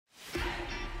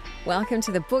Welcome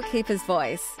to the Bookkeepers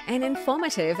Voice, an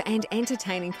informative and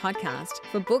entertaining podcast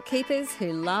for bookkeepers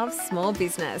who love small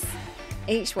business.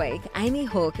 Each week, Amy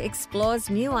Hook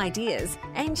explores new ideas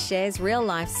and shares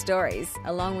real-life stories,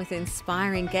 along with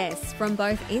inspiring guests from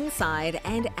both inside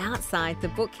and outside the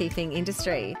bookkeeping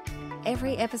industry.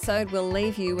 Every episode will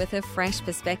leave you with a fresh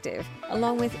perspective,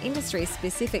 along with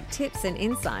industry-specific tips and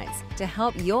insights to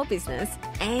help your business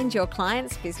and your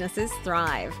clients' businesses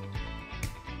thrive.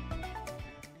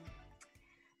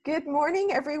 Good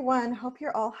morning, everyone. Hope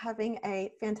you're all having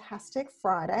a fantastic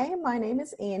Friday. My name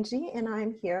is Angie, and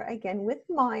I'm here again with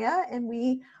Maia, and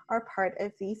we are part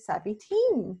of the Savvy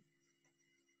team.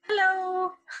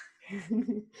 Hello.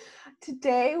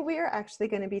 Today, we are actually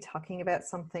going to be talking about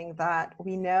something that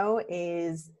we know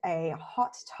is a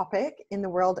hot topic in the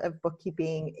world of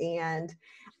bookkeeping, and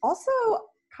also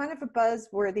kind of a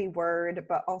buzzworthy word,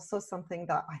 but also something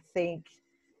that I think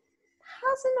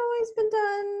hasn't always been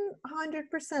done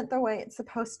 100% the way it's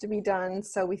supposed to be done.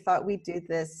 So we thought we'd do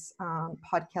this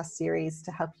podcast series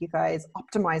to help you guys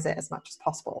optimize it as much as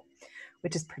possible,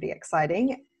 which is pretty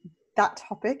exciting. That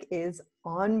topic is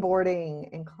onboarding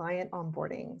and client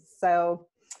onboarding. So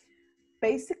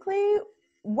basically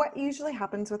what usually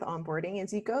happens with onboarding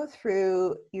is you go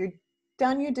through, you've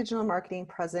done your digital marketing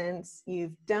presence,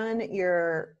 you've done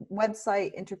your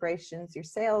website integrations, your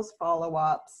sales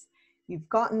follow-ups, you've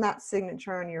gotten that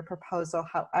signature on your proposal,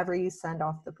 however you send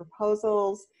off the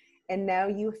proposals, and now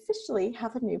you officially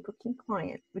have a new booking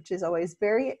client, which is always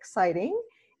very exciting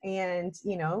and,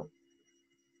 you know,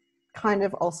 kind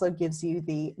of also gives you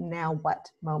the now what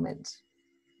moment.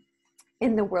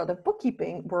 In the world of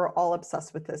bookkeeping, we're all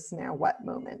obsessed with this now what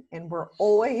moment, and we're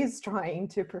always trying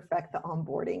to perfect the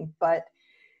onboarding, but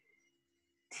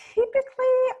typically,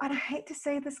 and I hate to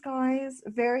say this, guys,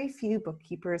 very few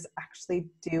bookkeepers actually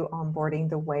do onboarding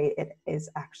the way it is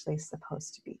actually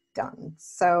supposed to be done.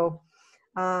 So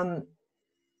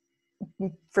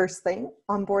first thing,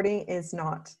 onboarding is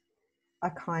not a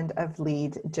kind of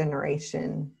lead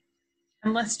generation.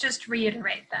 And let's just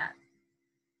reiterate that.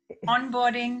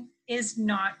 Onboarding is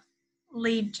not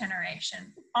lead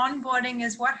generation. Onboarding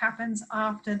is what happens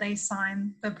after they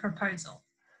sign the proposal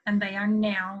and they are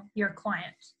now your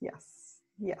client. Yes.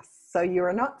 So you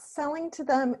are not selling to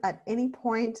them at any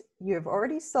point. You have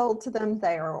already sold to them.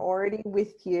 They are already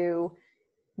with you.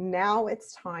 Now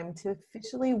it's time to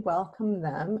officially welcome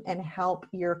them and help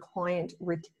your client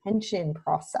retention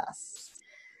process.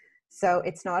 So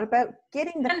it's not about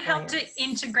getting the and clients. Help to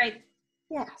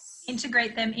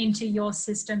integrate them into your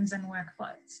systems and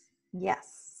workflows.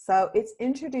 Yes. So it's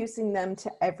introducing them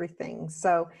to everything.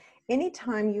 So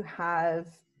anytime you have,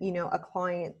 you know, a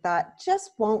client that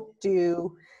just won't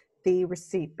do the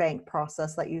receipt bank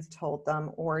process that you've told them,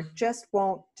 or just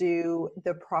won't do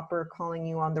the proper calling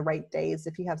you on the right days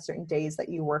if you have certain days that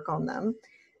you work on them,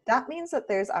 that means that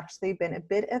there's actually been a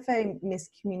bit of a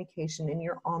miscommunication in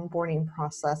your onboarding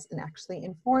process and actually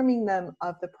informing them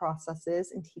of the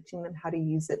processes and teaching them how to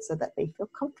use it so that they feel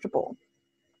comfortable.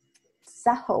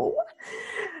 So,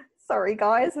 sorry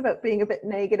guys about being a bit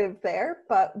negative there,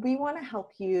 but we want to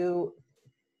help you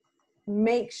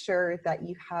make sure that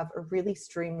you have a really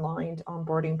streamlined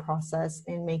onboarding process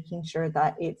and making sure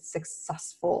that it's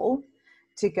successful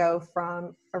to go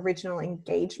from original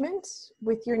engagement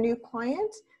with your new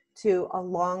client to a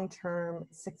long-term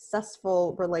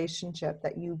successful relationship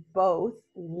that you both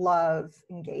love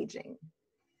engaging.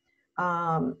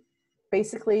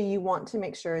 Basically, you want to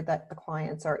make sure that the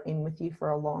clients are in with you for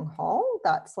a long haul.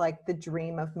 That's like the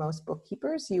dream of most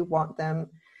bookkeepers. You want them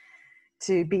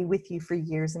to be with you for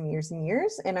years and years and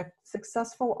years, and a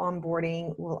successful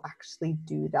onboarding will actually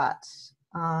do that.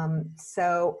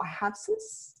 So I have some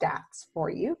stats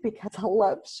for you because I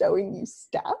love showing you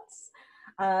stats.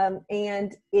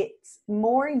 And it's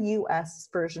more US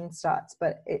version stats,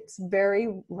 but it's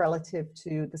very relative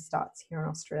to the stats here in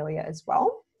Australia as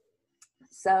well.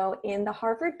 So in the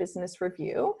Harvard Business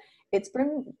Review, it's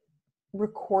been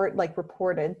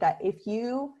reported that if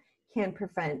you can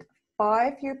prevent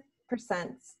 5%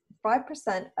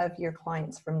 of your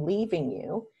clients from leaving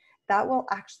you, that will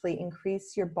actually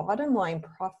increase your bottom line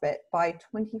profit by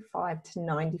 25 to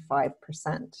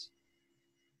 95%.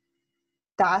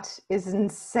 That is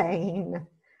insane.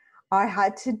 I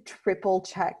had to triple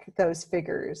check those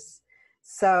figures.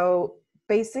 So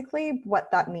basically what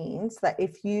that means, that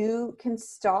if you can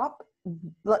stop,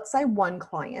 let's say one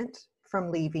client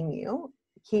from leaving you,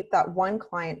 keep that one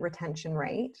client retention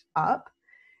rate up,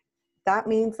 that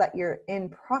means that your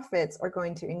end profits are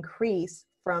going to increase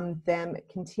from them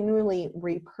continually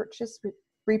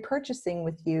repurchasing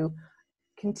with you,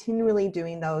 continually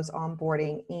doing those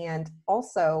onboarding, and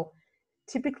also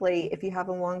typically, if you have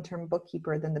a long-term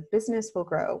bookkeeper, then the business will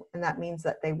grow. And that means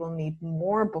that they will need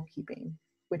more bookkeeping,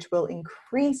 which will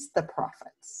increase the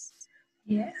profits.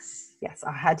 Yes. Yes,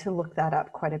 I had to look that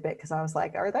up quite a bit because I was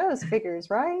like, are those figures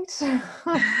right?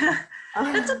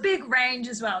 That's a big range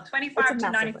as well. 25 to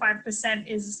 95%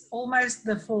 is almost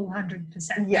the full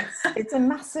 100%. Yes, it's a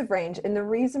massive range. And the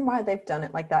reason why they've done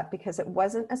it like that, because it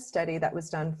wasn't a study that was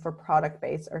done for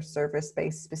product-based or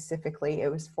service-based specifically.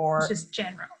 It was for... It's just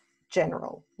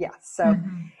general. Yes. So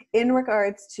in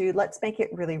regards to, let's make it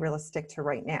really realistic to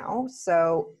right now.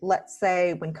 So let's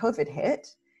say when COVID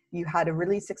hit, you had a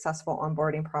really successful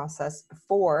onboarding process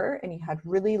before, and you had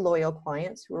really loyal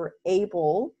clients who were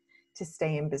able to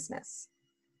stay in business.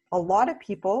 A lot of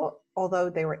people, although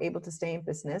they were able to stay in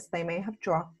business, they may have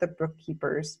dropped the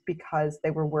bookkeepers because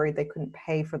they were worried they couldn't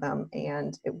pay for them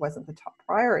and it wasn't the top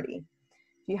priority.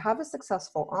 If you have a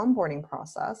successful onboarding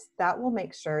process, that will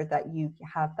make sure that you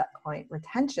have that client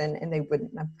retention and they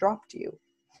wouldn't have dropped you.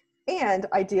 And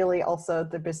ideally also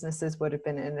the businesses would have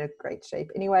been in a great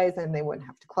shape anyways, and they wouldn't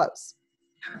have to close.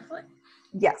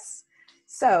 Yes.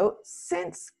 So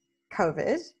since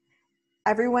COVID,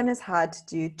 everyone has had to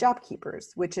do job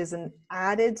keepers, which is an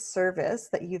added service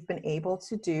that you've been able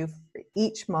to do for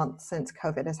each month since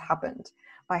COVID has happened.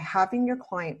 By having your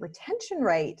client retention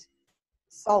rate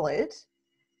solid,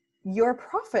 your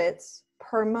profits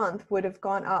per month would have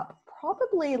gone up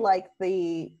probably like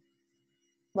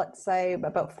let's say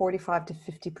about 45 to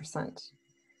 50%,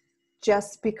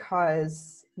 just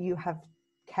because you have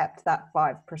kept that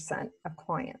 5% of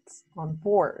clients on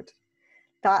board.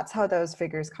 That's how those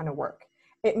figures kind of work.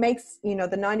 It makes, the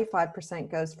 95%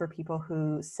 goes for people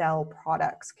who sell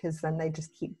products, because then they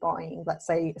just keep buying, let's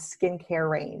say a skincare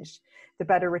range. The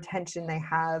better retention they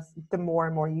have, the more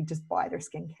and more you just buy their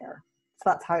skincare. So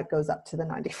that's how it goes up to the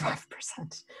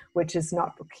 95%, which is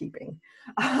not bookkeeping.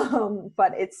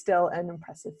 But it's still an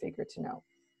impressive figure to know.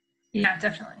 Yeah,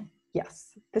 definitely.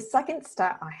 Yes. The second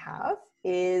stat I have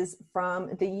is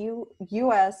from the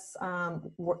US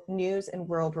News and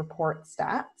World Report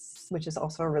stats, which is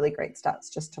also a really great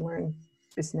stats just to learn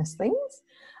business things.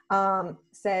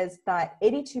 Says that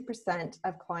 82%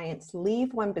 of clients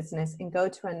leave one business and go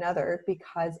to another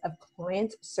because of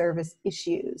client service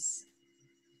issues.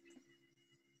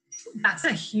 That's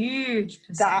a huge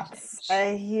percentage. That's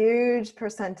a huge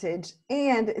percentage.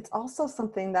 And it's also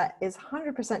something that is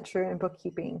 100% true in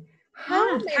bookkeeping.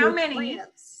 How many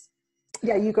clients?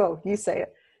 Yeah, you go. You say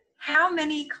it. How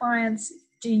many clients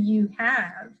do you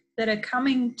have that are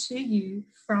coming to you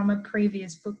from a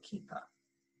previous bookkeeper?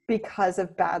 Because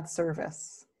of bad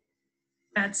service.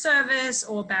 Bad service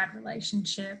or bad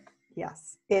relationship.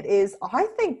 Yes, it is. I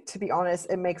think, to be honest,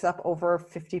 it makes up over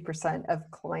 50% of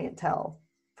clientele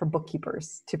for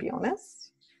bookkeepers, to be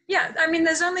honest. Yeah, I mean,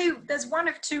 there's one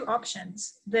of two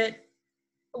options that,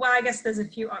 well, I guess there's a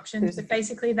few options, but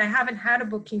basically they haven't had a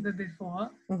bookkeeper before,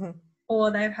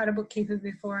 or they've had a bookkeeper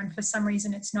before and for some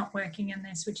reason it's not working and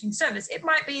they're switching service. It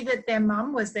might be that their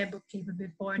mum was their bookkeeper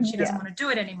before and she doesn't want to do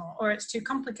it anymore, or it's too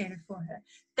complicated for her.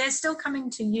 They're still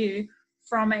coming to you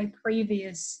from a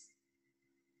previous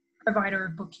provider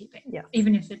of bookkeeping,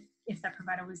 even if that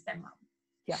provider was their mum.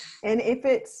 Yeah, and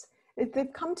if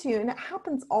they've come to you, and it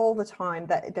happens all the time,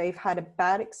 that they've had a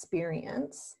bad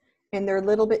experience and they're a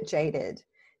little bit jaded.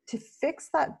 To fix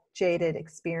that jaded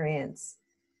experience,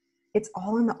 it's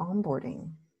all in the onboarding,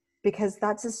 because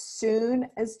that's as soon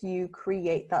as you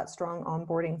create that strong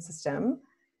onboarding system,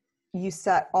 you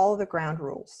set all the ground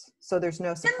rules. So there's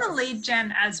no surprise. In the lead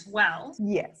gen as well.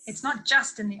 Yes. It's not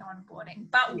just in the onboarding,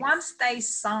 but once they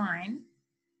sign,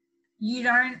 you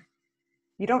don't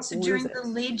so during the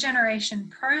lead generation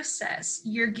process,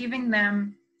 you're giving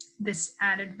them this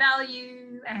added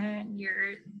value and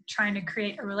you're trying to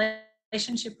create a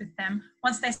relationship with them.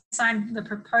 Once they sign the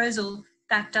proposal,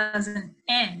 that doesn't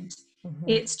end.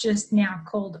 It's just now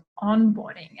called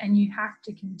onboarding, and you have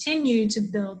to continue to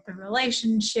build the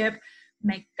relationship,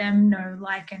 make them know,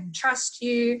 like, and trust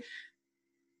you,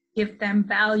 give them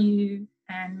value,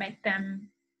 and make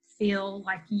them feel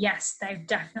like, yes, they've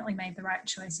definitely made the right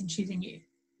choice in choosing you.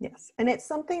 Yes, and it's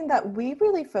something that we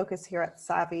really focus here at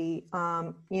Savvy.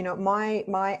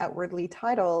 My outwardly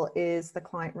title is the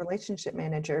Client Relationship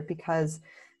Manager, because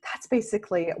that's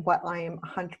basically what I am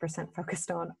 100%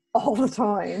 focused on all the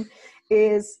time,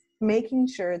 is making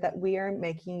sure that we are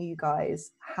making you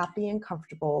guys happy and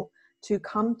comfortable to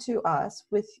come to us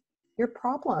with your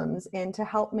problems and to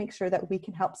help make sure that we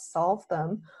can help solve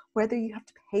them, whether you have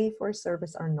to pay for a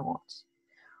service or not.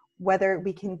 Whether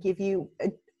we can give you,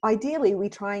 ideally, we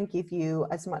try and give you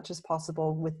as much as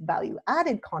possible with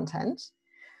value-added content,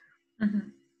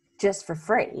 just for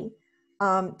free.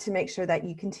 to make sure that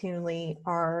you continually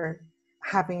are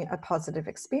having a positive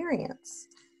experience.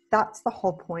 That's the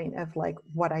whole point of like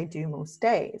what I do most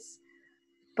days.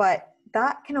 But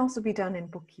that can also be done in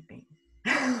bookkeeping.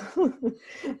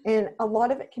 And a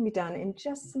lot of it can be done in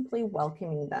just simply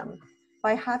welcoming them.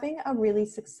 By having a really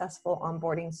successful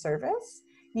onboarding service,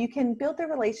 you can build the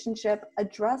relationship,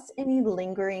 address any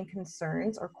lingering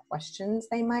concerns or questions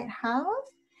they might have,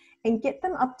 and get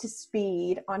them up to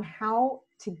speed on how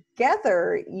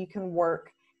together you can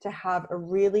work to have a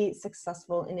really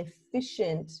successful and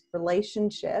efficient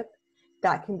relationship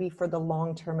that can be for the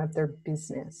long term of their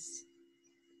business.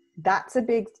 That's a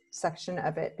big section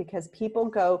of it, because people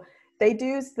go,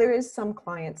 there is some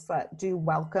clients that do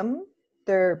welcome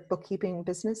their bookkeeping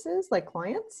businesses, like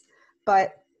clients,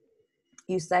 but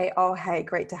you say, oh, hey,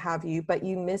 great to have you, but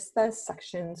you miss the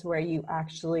sections where you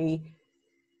actually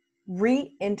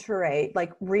reiterate,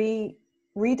 like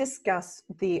rediscuss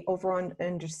the overall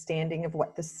understanding of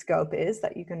what the scope is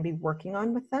that you're going to be working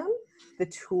on with them, the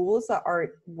tools that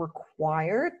are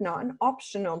required, not an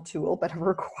optional tool, but a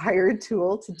required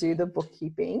tool to do the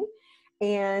bookkeeping,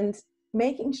 and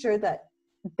making sure that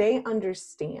they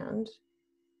understand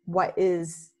what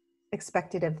is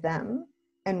expected of them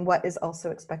and what is also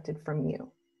expected from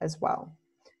you as well.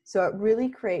 So it really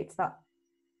creates that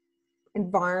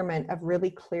environment of really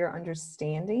clear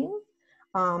understanding,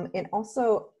 and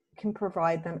also can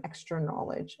provide them extra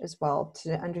knowledge as well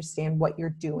to understand what you're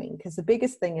doing. Because the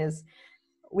biggest thing is,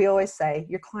 we always say,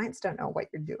 your clients don't know what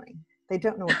you're doing. They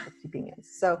don't know what bookkeeping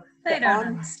is. So they don't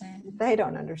understand. They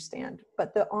don't understand.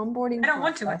 But the onboarding I don't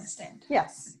want to understand.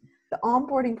 Yes. The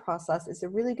onboarding process is a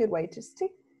really good way just to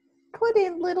put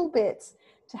in little bits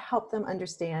to help them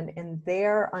understand in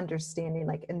their understanding,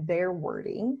 like in their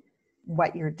wording,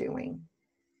 what you're doing.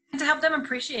 And to help them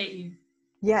appreciate you.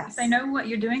 Yes. If they know what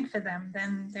you're doing for them,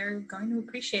 then they're going to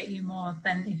appreciate you more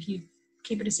than if you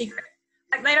keep it a secret.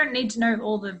 Like, they don't need to know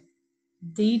all the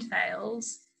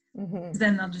details,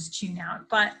 then they'll just tune out.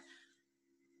 But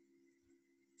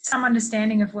some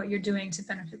understanding of what you're doing to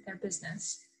benefit their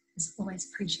business is always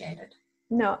appreciated.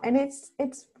 No, and it's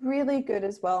really good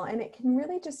as well. And it can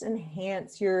really just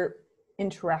enhance your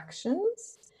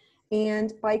interactions.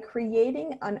 And by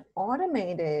creating an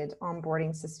automated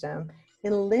onboarding system, it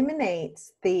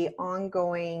eliminates the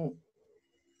ongoing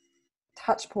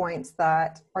touch points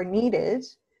that are needed,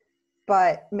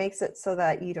 but makes it so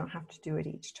that you don't have to do it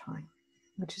each time,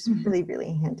 which is really,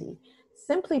 really handy.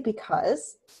 Simply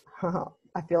because,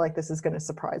 I feel like this is going to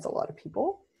surprise a lot of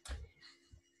people.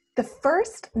 The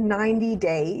first 90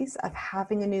 days of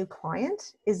having a new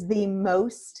client is the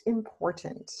most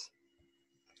important.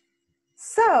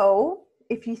 So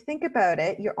if you think about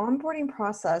it, your onboarding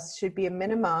process should be a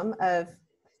minimum of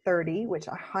 30, which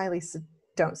I highly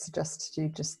don't suggest to do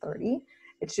just 30.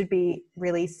 It should be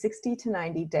really 60 to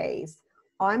 90 days.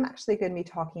 I'm actually going to be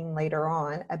talking later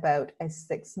on about a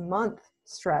 6-month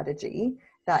strategy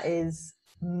that is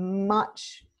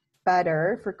much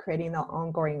better for creating the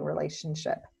ongoing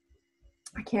relationship.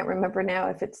 I can't remember now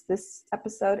if it's this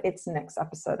episode, it's next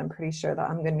episode. I'm pretty sure that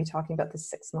I'm going to be talking about the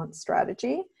 6-month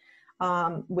strategy,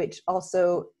 which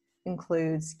also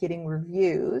includes getting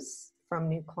reviews from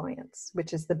new clients,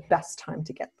 which is the best time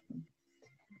to get them.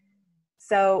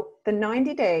 So the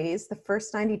 90 days, the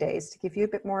first 90 days, to give you a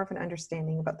bit more of an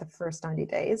understanding about the first 90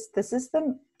 days, this is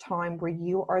the time where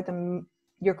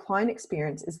your client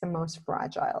experience is the most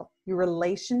fragile. Your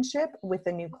relationship with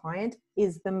a new client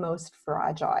is the most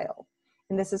fragile.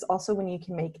 And this is also when you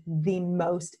can make the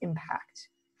most impact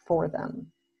for them.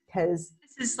 Because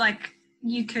this is like,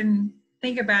 you can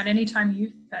think about any time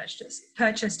you've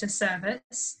purchased a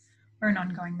service or an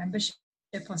ongoing membership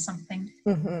or something.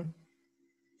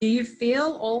 Do you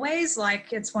feel always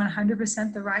like it's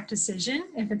 100% the right decision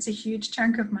if it's a huge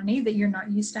chunk of money that you're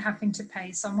not used to having to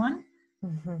pay someone?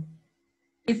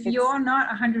 If you're not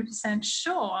 100%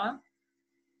 sure,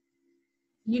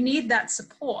 you need that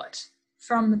support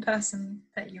from the person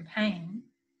that you're paying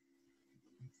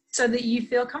so that you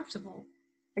feel comfortable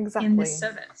in this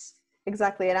service.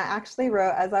 Exactly. And I actually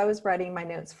wrote, as I was writing my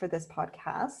notes for this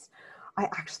podcast, I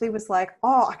actually was like,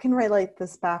 oh, I can relate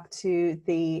this back to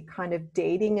the kind of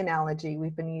dating analogy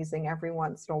we've been using every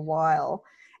once in a while.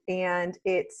 And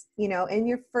it's, in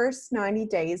your first 90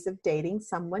 days of dating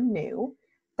someone new,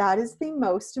 that is the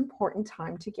most important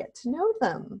time to get to know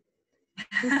them.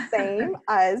 The same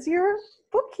as your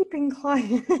bookkeeping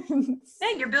clients.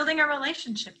 Yeah, you're building a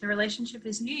relationship. The relationship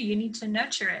is new. You need to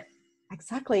nurture it.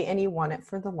 Exactly. And you want it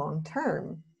for the long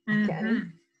term.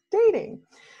 Again, dating.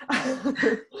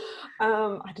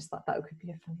 I just thought that could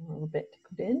be a fun little bit to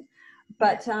put in.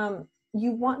 But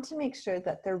you want to make sure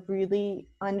that they're really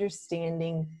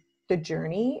understanding the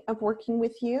journey of working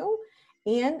with you.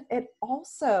 And it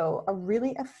also, a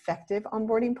really effective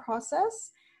onboarding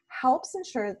process helps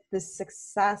ensure the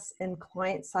success and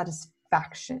client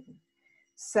satisfaction.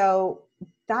 So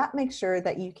that makes sure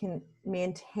that you can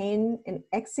maintain and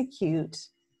execute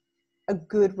a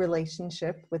good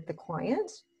relationship with the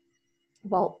client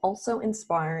while also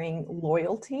inspiring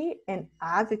loyalty and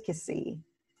advocacy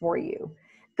for you.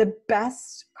 The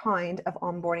best kind of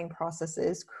onboarding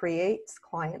processes creates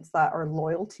clients that are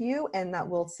loyal to you and that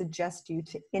will suggest you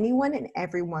to anyone and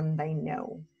everyone they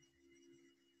know.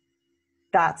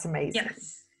 That's amazing.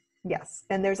 Yes. Yes.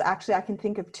 And there's actually, I can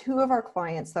think of 2 of our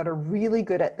clients that are really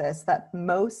good at this, that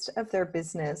most of their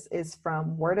business is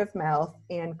from word of mouth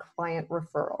and client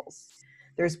referrals.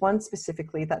 There's one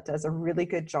specifically that does a really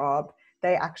good job.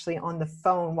 They actually, on the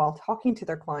phone while talking to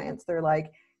their clients, they're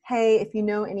like, hey, if you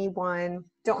know anyone,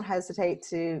 don't hesitate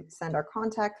to send our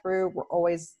contact through. We're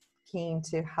always keen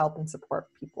to help and support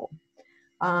people.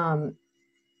 And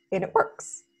it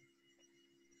works.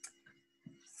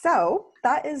 So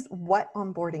that is what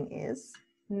onboarding is.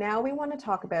 Now we want to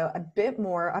talk about a bit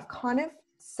more. I've kind of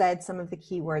said some of the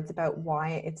keywords about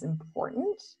why it's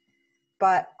important,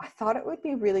 but I thought it would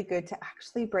be really good to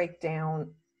actually break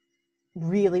down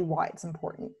really why it's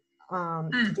important,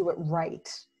 to do it right.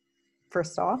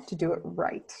 First off, to do it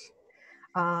right.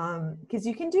 Because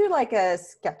you can do like a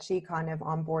sketchy kind of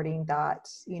onboarding that,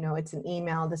 it's an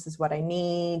email, this is what I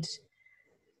need.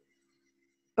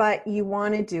 But you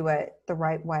want to do it the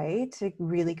right way to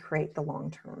really create the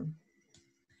long-term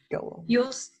goal. You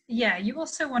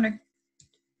also want to,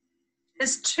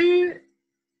 there's two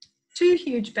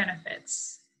huge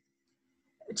benefits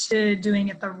to doing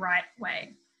it the right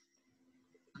way.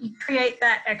 You create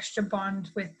that extra bond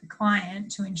with the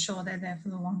client to ensure they're there for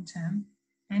the long term.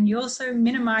 And you also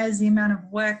minimize the amount of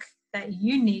work that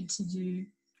you need to do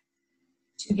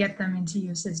to get them into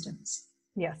your systems.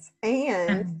 Yes.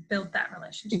 And build that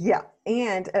relationship. Yeah.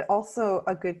 And it also,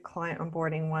 a good client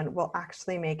onboarding one will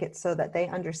actually make it so that they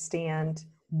understand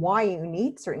why you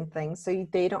need certain things. So you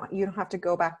don't have to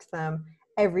go back to them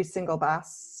every single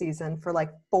bass season for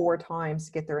like 4 times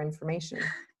to get their information.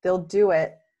 They'll do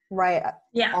it right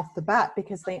off the bat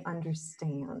because they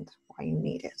understand why you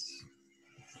need it.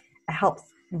 It helps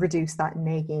reduce that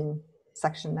nagging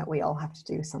section that we all have to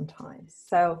do sometimes.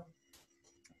 So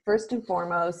first and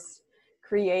foremost,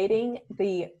 creating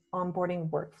the onboarding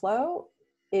workflow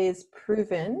is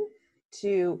proven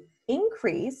to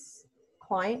increase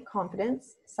client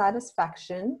confidence,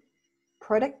 satisfaction,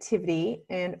 productivity,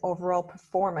 and overall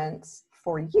performance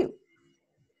for you,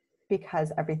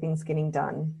 because everything's getting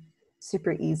done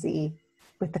super easy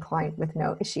with the client with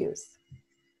no issues.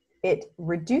 It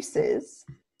reduces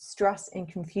stress and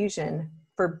confusion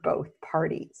for both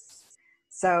parties.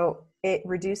 So it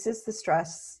reduces the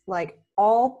stress. Like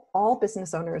all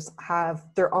business owners have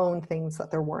their own things that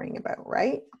they're worrying about,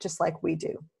 right? Just like we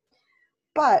do.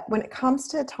 But when it comes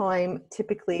to time,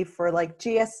 typically for like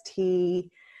GST,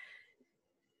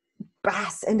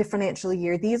 BAS, end of financial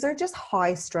year, these are just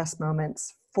high stress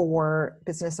moments for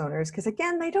business owners because,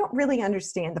 again, they don't really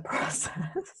understand the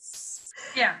process.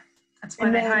 Yeah, that's why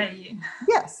they hire you.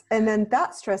 Yes, and then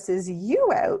that stresses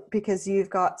you out because you've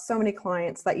got so many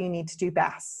clients that you need to do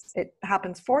BAS. It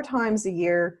happens 4 times a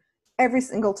year. Every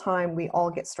single time we all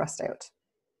get stressed out.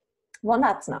 Well,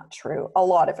 that's not true. A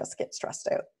lot of us get stressed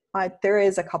out. There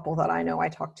is a couple that I know I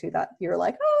talk to that you're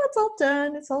like, oh, it's all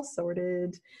done. It's all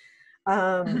sorted.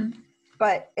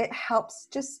 But it helps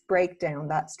just break down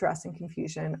that stress and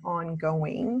confusion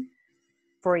ongoing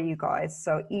for you guys.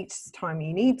 So each time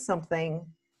you need something,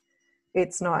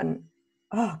 it's not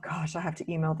oh gosh, I have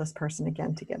to email this person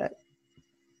again to get it,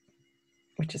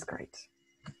 which is great.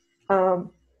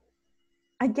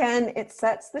 Again, it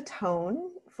sets the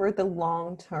tone for the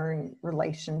long-term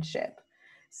relationship.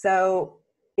 So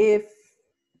if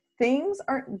things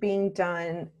aren't being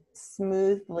done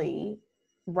smoothly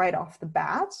right off the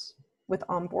bat with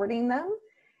onboarding them,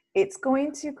 it's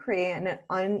going to create an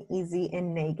uneasy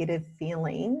and negative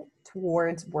feeling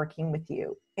towards working with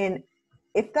you. And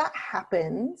if that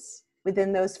happens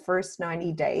within those first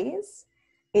 90 days,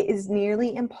 it is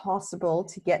nearly impossible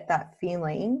to get that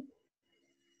feeling,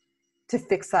 to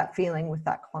fix that feeling with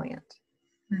that client.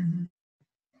 Mm-hmm.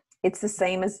 It's the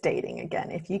same as dating.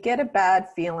 Again, if you get a bad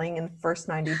feeling in the first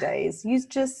 90 days, you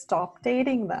just stop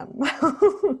dating them.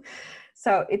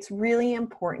 So it's really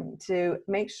important to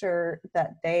make sure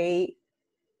that they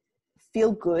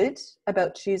feel good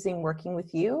about choosing working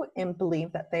with you and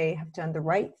believe that they have done the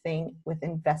right thing with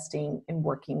investing in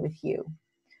working with you.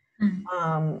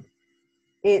 Mm-hmm.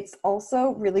 It's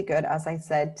also really good, as I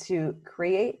said, to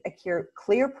create a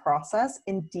clear process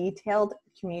and detailed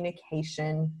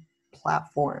communication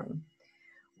platform.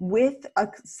 With a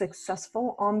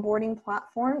successful onboarding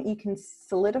platform, you can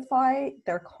solidify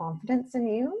their confidence in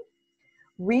you,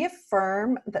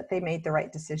 reaffirm that they made the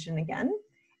right decision again,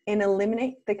 and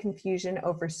eliminate the confusion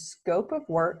over scope of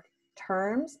work,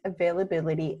 terms,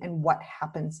 availability, and what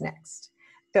happens next.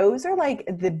 Those are like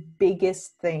the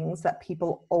biggest things that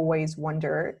people always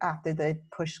wonder after they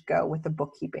push go with the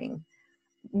bookkeeping.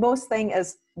 Most thing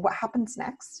is, what happens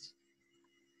next?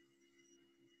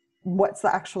 What's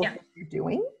the actual thing you're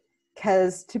doing?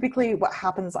 Because typically what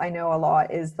happens, I know a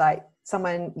lot, is that they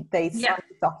sign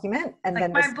the document and like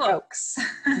then my books.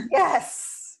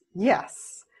 Yes.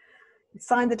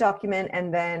 Sign the document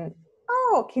and then,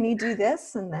 oh, can you do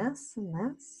this and this and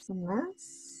this and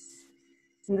this?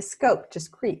 And the scope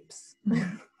just creeps,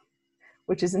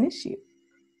 which is an issue.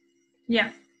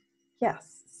 Yeah.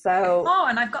 Yes. So. Oh,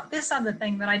 and I've got this other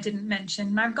thing that I didn't mention.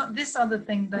 And I've got this other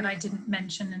thing that I didn't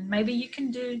mention. And maybe you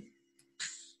can do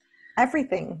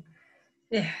everything.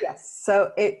 Yeah. Yes.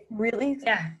 So it really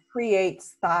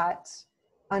creates that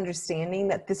understanding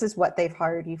that this is what they've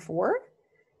hired you for.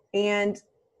 And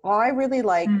I really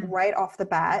like right off the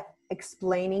bat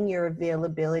explaining your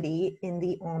availability in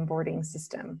the onboarding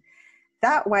system.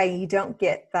 That way you don't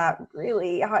get that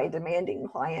really high demanding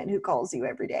client who calls you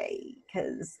every day,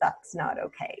 because that's not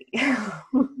okay.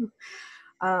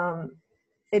 And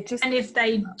if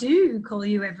they do call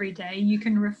you every day, you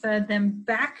can refer them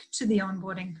back to the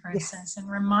onboarding process and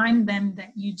remind them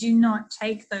that you do not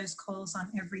take those calls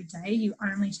on every day. You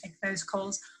only take those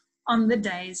calls on the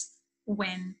days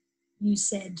when you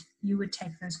said you would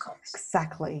take those calls.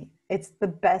 Exactly. It's the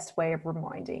best way of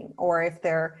reminding. Or if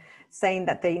they're saying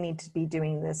that they need to be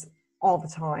doing this all the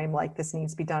time, like this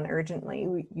needs to be done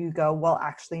urgently, you go, well,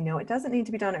 actually, no, it doesn't need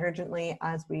to be done urgently.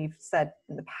 As we've said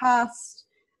in the past,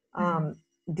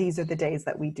 these are the days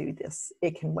that we do this.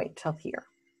 It can wait till here.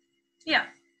 Yeah.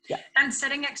 And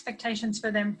setting expectations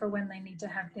for them for when they need to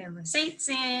have their receipts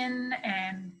in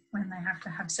and when they have to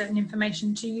have certain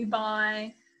information to you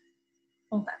by,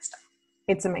 all that stuff.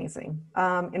 It's amazing.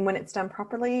 And when it's done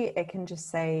properly, it can just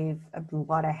save a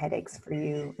lot of headaches for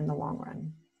you in the long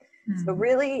run. So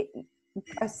really,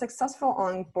 a successful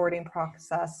onboarding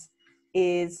process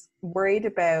is worried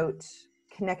about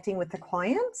connecting with the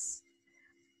clients,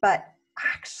 but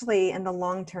actually in the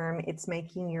long term, it's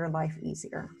making your life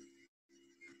easier.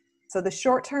 So the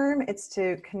short term, it's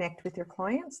to connect with your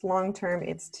clients. Long term,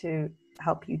 it's to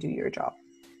help you do your job.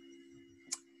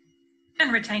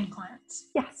 And retain clients.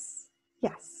 Yes.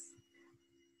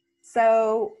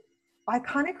 So I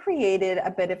kind of created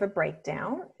a bit of a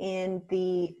breakdown in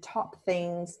the top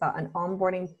things that an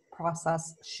onboarding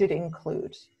process should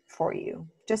include for you,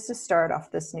 just to start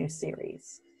off this new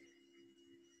series.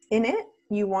 In it,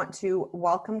 you want to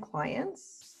welcome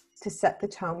clients to set the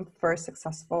tone for a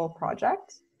successful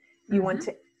project. You want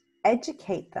to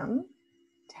educate them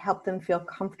to help them feel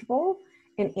comfortable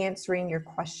in answering your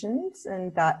questions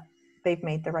and that they've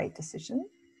made the right decision.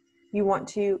 You want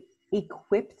to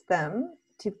equip them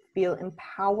to feel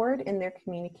empowered in their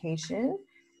communication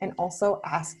and also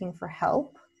asking for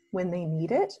help when they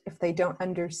need it if they don't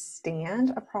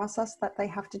understand a process that they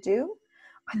have to do.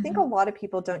 I think a lot of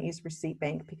people don't use Receipt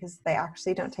Bank because they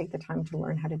actually don't take the time to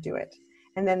learn how to do it.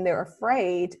 And then they're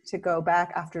afraid to go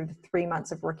back after the 3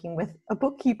 months of working with a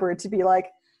bookkeeper to be like,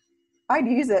 I'd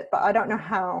use it, but I don't know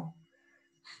how,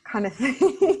 kind of thing.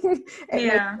 It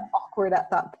makes it awkward at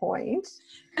that point.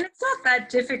 And it's not that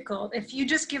difficult. If you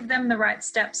just give them the right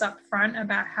steps up front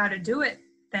about how to do it,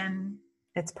 then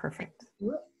it's perfect.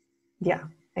 Yeah,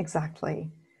 exactly.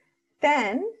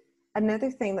 Then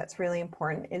another thing that's really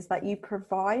important is that you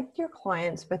provide your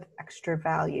clients with extra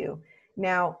value.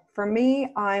 Now, for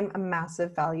me, I'm a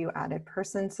massive value added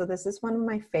person. So this is one of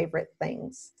my favorite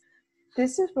things.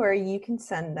 This is where you can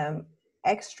send them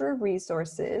extra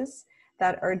resources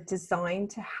that are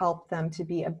designed to help them to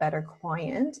be a better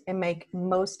client and make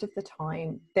most of the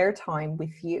time, their time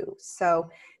with you. So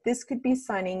this could be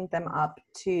signing them up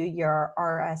to your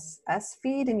RSS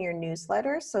feed in your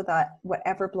newsletter so that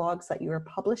whatever blogs that you are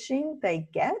publishing, they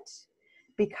get,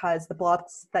 because the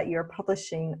blogs that you're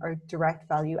publishing are direct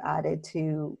value added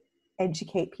to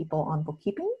educate people on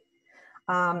bookkeeping.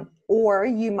 Or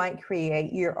you might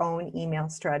create your own email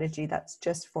strategy that's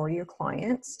just for your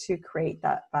clients to create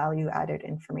that value added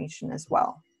information as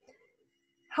well.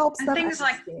 Helps them things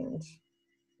understand.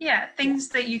 Things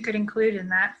that you could include in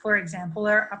that, for example,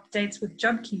 are updates with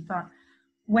JobKeeper.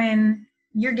 When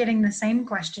you're getting the same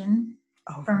question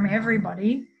from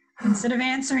everybody, instead of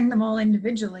answering them all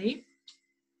individually,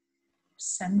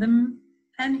 send them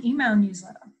an email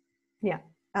newsletter. Yeah.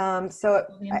 So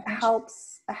it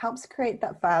helps create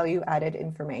that value added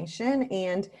information.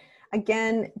 And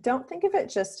again, don't think of it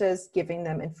just as giving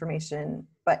them information,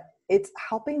 but it's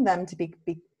helping them to be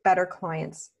better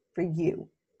clients for you.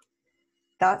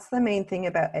 That's the main thing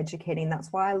about educating.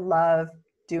 That's why I love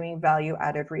doing value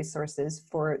added resources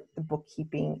for the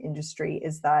bookkeeping industry,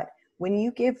 is that when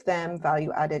you give them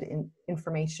value added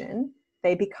information,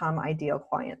 they become ideal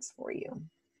clients for you.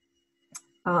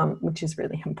 Which is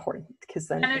really important, because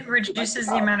then it reduces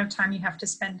the amount of time you have to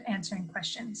spend answering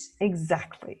questions.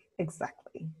 Exactly.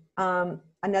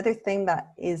 Another thing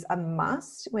that is a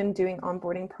must when doing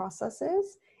onboarding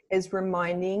processes is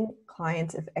reminding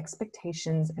clients of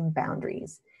expectations and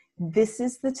boundaries. This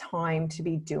is the time to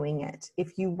be doing it.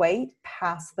 If you wait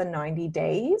past the 90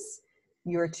 days,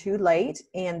 you're too late,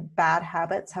 and bad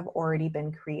habits have already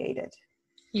been created.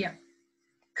 Yeah.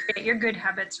 Create your good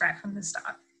habits right from the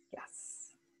start.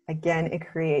 Again, it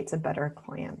creates a better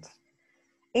client.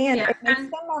 And it makes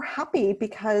them more happy,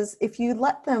 because if you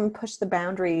let them push the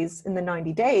boundaries in the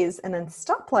 90 days and then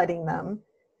stop letting them,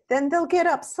 then they'll get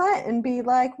upset and be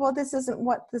like, well, this isn't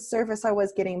what the service I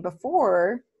was getting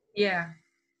before. Yeah.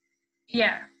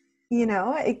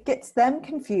 It gets them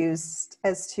confused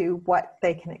as to what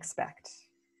they can expect.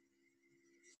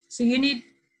 So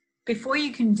before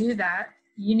you can do that,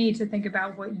 you need to think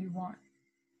about what you want.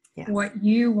 Yes. What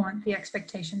you want the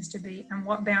expectations to be, and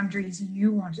what boundaries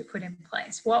you want to put in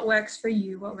place. What works for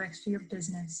you, what works for your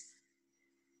business.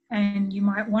 And you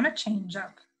might want to change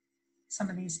up some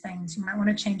of these things. You might want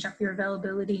to change up your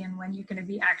availability and when you're going to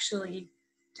be actually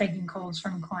taking calls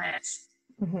from clients.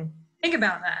 Mm-hmm. Think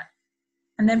about that,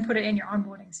 and then put it in your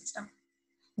onboarding system.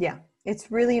 Yeah,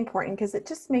 it's really important, because it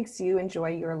just makes you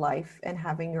enjoy your life and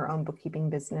having your own bookkeeping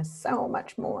business so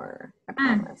much more. I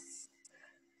promise.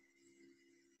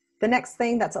 The next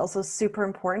thing that's also super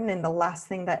important, and the last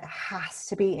thing that has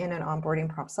to be in an onboarding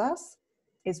process,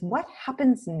 is what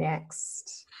happens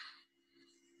next.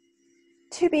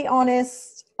 To be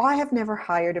honest, I have never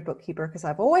hired a bookkeeper, because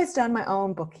I've always done my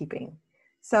own bookkeeping.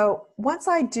 So once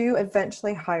I do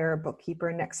eventually hire a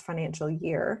bookkeeper next financial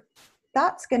year,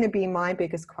 that's going to be my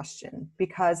biggest question,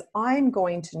 because I'm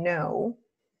going to know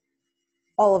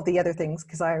all of the other things,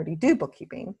 because I already do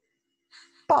bookkeeping.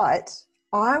 But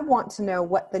I want to know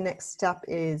what the next step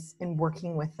is in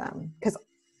working with them, because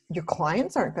your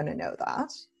clients aren't going to know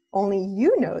that. Only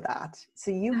you know that.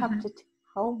 So you have to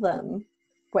tell them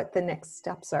what the next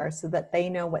steps are, so that they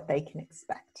know what they can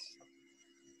expect.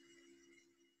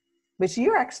 Which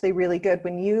you're actually really good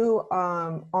when you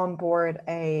onboard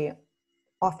a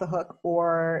off the hook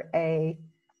or a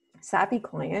savvy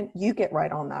client, you get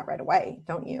right on that right away,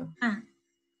 don't you?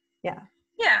 Yeah.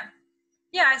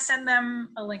 Yeah, I send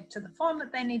them a link to the form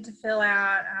that they need to fill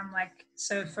out.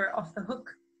 So for off the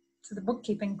hook to the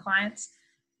bookkeeping clients,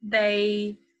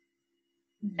 they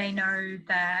know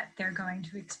that they're going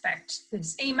to expect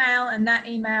this email and that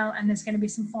email, and there's going to be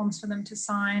some forms for them to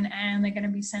sign, and they're going to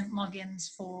be sent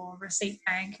logins for Receipt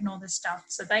Bank and all this stuff.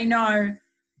 So they know,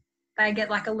 they get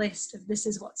like a list of, this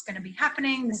is what's going to be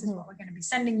happening, this is what we're going to be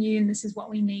sending you, and this is what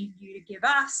we need you to give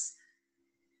us.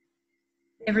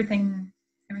 Everything's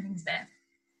there.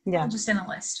 Yeah. All just in a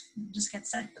list. Just get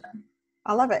sent to them.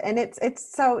 I love it. And it's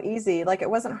so easy. Like, it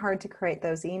wasn't hard to create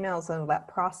those emails and that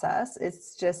process.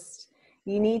 It's just,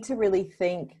 you need to really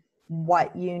think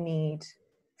what you need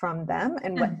from them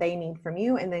and what they need from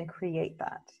you, and then create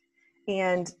that.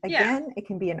 And again, it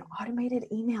can be an automated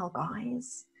email,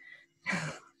 guys.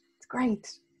 It's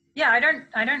great. Yeah, I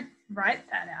don't write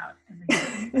that out every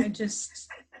day. I just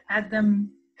add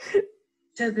them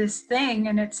to this thing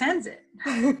and it sends it.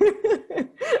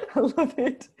 I love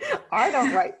it. I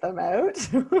don't write them out.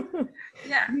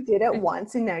 Yeah. You did it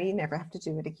once, and now you never have to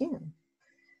do it again.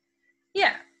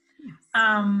 Yeah. Yes.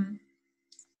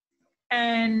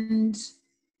 And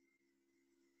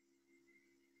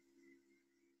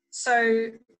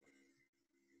so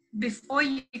before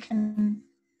you can,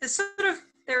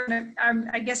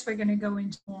 I guess we're going to go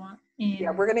into more.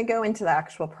 We're going to go into the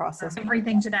actual process.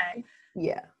 Everything today.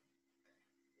 Yeah.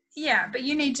 Yeah, but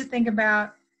you need to think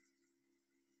about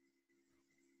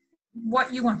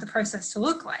what you want the process to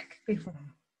look like before.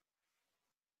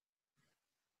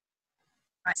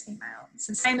 Email. It's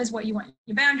the same as what you want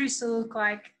your boundaries to look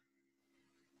like.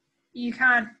 You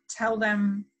can't tell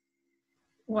them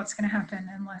what's going to happen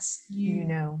unless you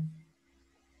know,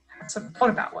 have some thought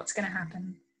about what's going to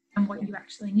happen and what you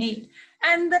actually need.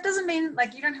 And that doesn't mean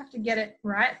like you don't have to get it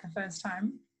right the first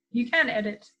time. You can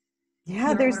edit.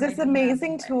 Yeah, there's this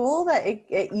amazing tool that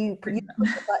you push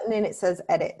a button and it says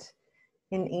edit.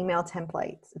 in email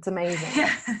templates. It's amazing.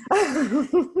 Yeah.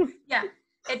 Yeah.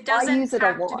 It doesn't use it a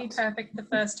have to lot. be perfect the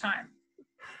first time.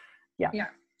 Yeah. Yeah.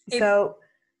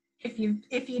 If you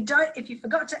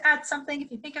forgot to add something,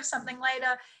 if you think of something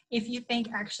later, if you think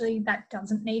actually that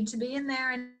doesn't need to be in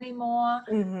there anymore,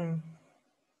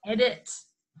 edit.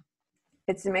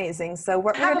 It's amazing. So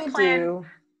what Have we're a going to plan. do,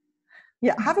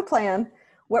 have a plan.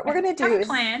 What we're going to do is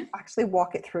plan. actually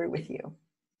walk it through with you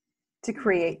to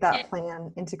create that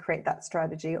plan and to create that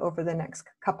strategy over the next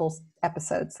couple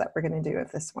episodes that we're going to do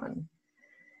of this one.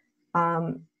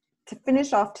 To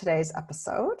finish off today's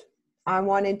episode, I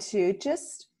wanted to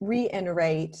just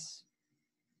reiterate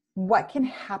what can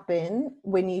happen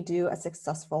when you do a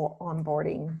successful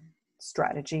onboarding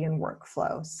strategy and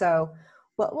workflow. So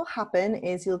what will happen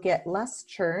is you'll get less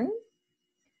churn,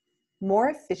 more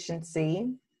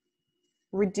efficiency,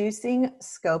 reducing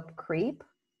scope creep,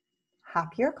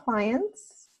 happier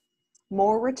clients,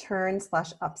 more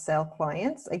return/upsell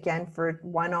clients, again, for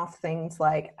one-off things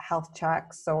like health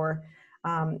checks or,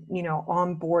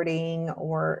 onboarding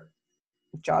or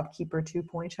JobKeeper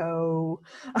 2.0.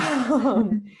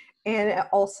 And it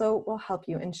also will help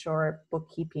you ensure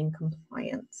bookkeeping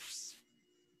compliance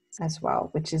as well,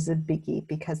 which is a biggie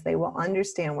because they will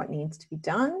understand what needs to be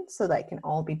done so that it can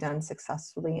all be done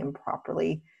successfully and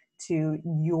properly to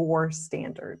your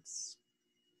standards,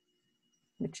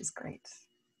 which is great.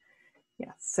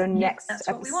 Yes. So That's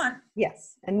what we want.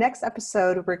 Yes. And next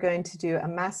episode, we're going to do a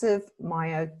massive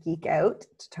Maia geek out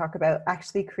to talk about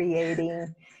actually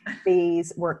creating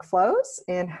these workflows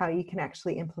and how you can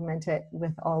actually implement it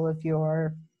with all of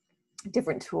your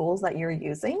different tools that you're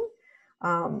using,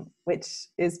 which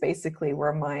is basically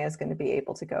where Maia is going to be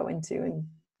able to go into and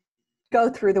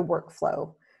go through the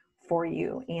workflow for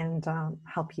you and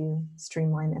help you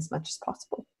streamline as much as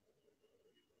possible.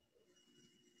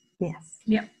 Yes.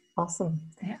 Yeah. Awesome.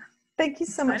 Yeah. Thank you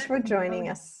so much for joining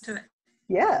us.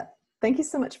 Yeah. Thank you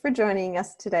so much for joining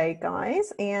us today,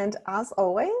 guys. And as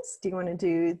always, do you want to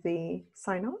do the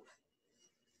sign off?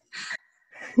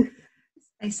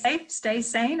 Stay safe, stay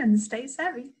sane, and stay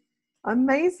savvy.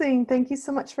 Amazing. Thank you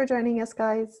so much for joining us,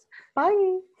 guys.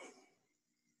 Bye.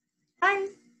 Bye.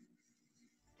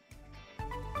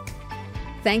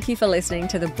 Thank you for listening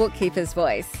to the Bookkeepers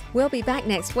Voice. We'll be back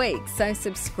next week, so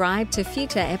subscribe to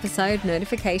future episode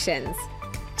notifications.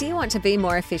 Do you want to be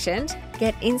more efficient?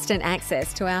 Get instant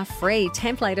access to our free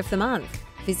template of the month.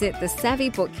 Visit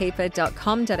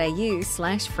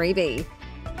thesavvybookkeeper.com.au/freebie.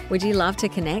 Would you love to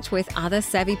connect with other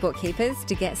savvy bookkeepers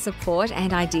to get support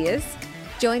and ideas?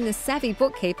 Join the Savvy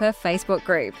Bookkeeper Facebook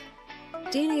group.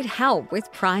 Do you need help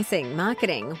with pricing,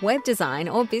 marketing, web design,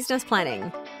 or business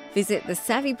planning? Visit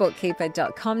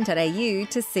thesavvybookkeeper.com.au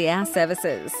to see our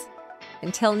services.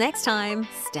 Until next time,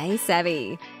 stay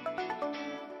savvy.